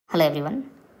Hello everyone,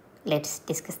 let's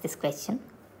discuss this question.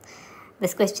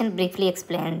 This question briefly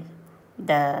explains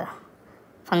the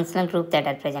functional group that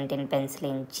are present in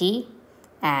penicillin G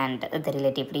and the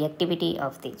relative reactivity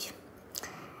of these.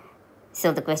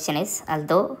 So the question is,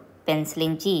 although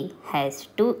penicillin G has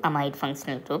two amide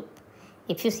functional group,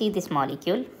 if you see this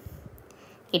molecule,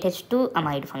 it has two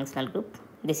amide functional group.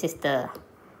 This is the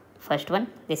first one,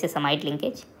 this is amide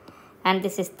linkage, and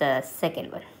this is the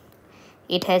second one.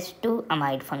 It has two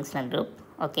amide functional group.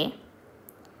 Okay,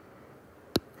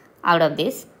 out of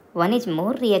this, one is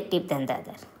more reactive than the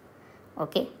other.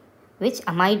 Okay, which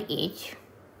amide is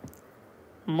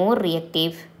more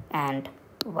reactive and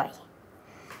why?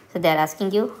 So they are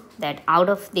asking you that out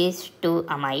of these two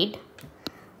amide,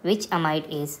 which amide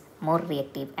is more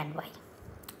reactive and why?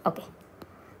 Okay,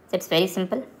 so it's very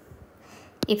simple.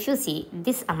 If you see,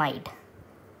 this amide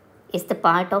is the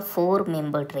part of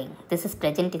four-membered ring. This is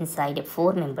present inside a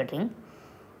four-membered ring,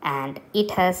 and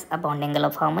it has a bond angle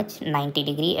of how much? 90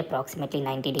 degree, approximately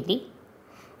 90 degree.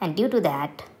 And due to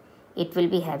that, it will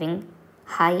be having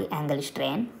high angle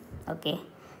strain. Okay,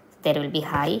 there will be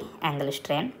high angle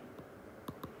strain.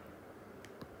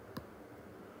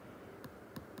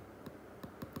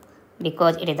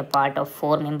 Because it is a part of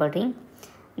four-membered ring.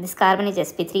 This carbon is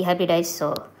sp3 hybridized,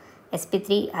 so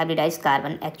sp3 hybridized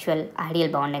carbon actual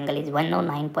ideal bond angle is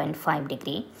 109.5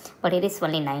 degree, but it is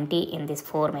only 90 in this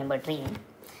four-membered ring,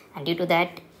 and due to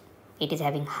that it is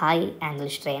having high angle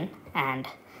strain and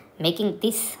making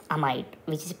this amide,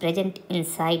 which is present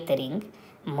inside the ring,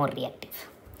 more reactive.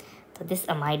 So this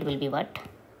amide will be what?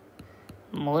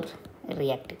 More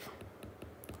reactive.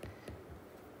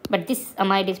 But this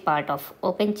amide is part of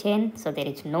open chain, so there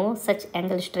is no such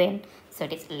angle strain, so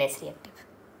it is less reactive.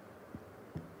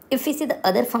 If we see the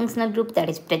other functional group that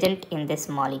is present in this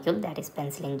molecule, that is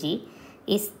penicillin G,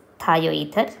 is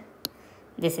thioether.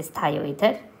 This is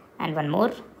thioether, and one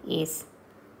more is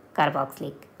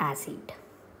carboxylic acid.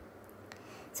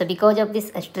 So because of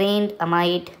this strained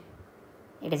amide,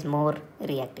 it is more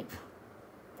reactive.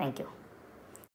 Thank you.